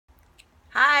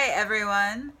Hi,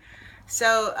 everyone.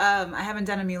 I haven't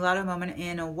done a mulatto moment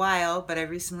in a while, but I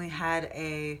recently had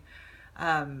a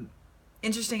um,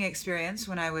 interesting experience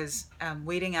when I was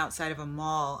waiting outside of a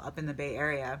mall up in the Bay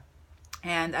Area.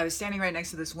 And I was standing right next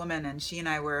to this woman, and she and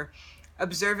I were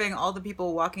observing all the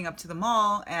people walking up to the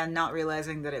mall and not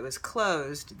realizing that it was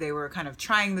closed. They were kind of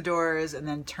trying the doors and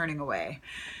then turning away.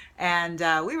 And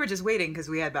we were just waiting because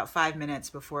we had about 5 minutes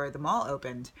before the mall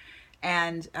opened.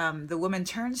 And the woman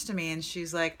turns to me and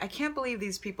she's like, I can't believe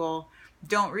these people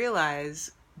don't realize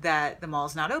that the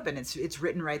mall's not open. It's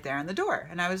written right there on the door.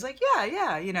 And I was like, yeah,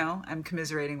 yeah, I'm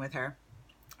commiserating with her.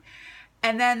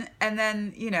 And then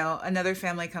another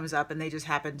family comes up and they just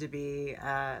happen to be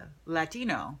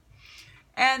Latino.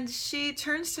 And she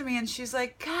turns to me and she's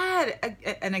like, God.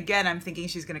 And again, I'm thinking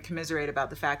she's going to commiserate about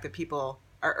the fact that people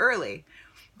are early.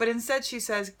 But instead, she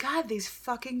says, God, these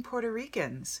fucking Puerto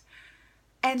Ricans.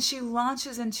 And she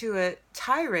launches into a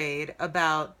tirade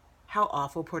about how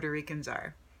awful Puerto Ricans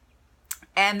are.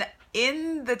 And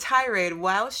in the tirade,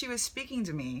 while she was speaking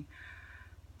to me,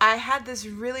 I had this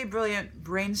really brilliant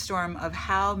brainstorm of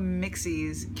how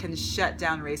mixies can shut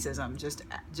down racism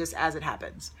just as it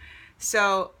happens.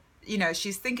 So,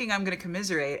 she's thinking I'm going to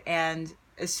commiserate, and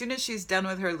as soon as she's done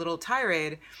with her little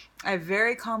tirade, I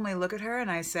very calmly look at her and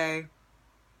I say,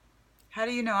 "How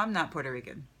do you know I'm not Puerto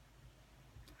Rican?"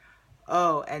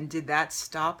 Oh, and did that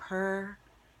stop her?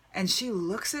 And she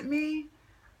looks at me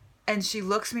and she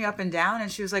looks me up and down and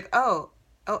she was like, "Oh,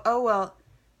 well."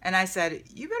 And I said,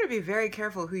 "You better be very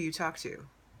careful who you talk to.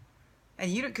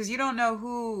 And because you don't know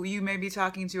who you may be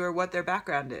talking to or what their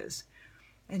background is."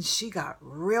 And she got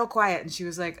real quiet and she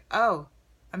was like, "Oh,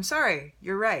 I'm sorry.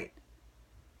 You're right."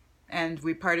 And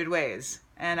we parted ways.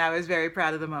 And I was very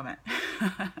proud of the moment.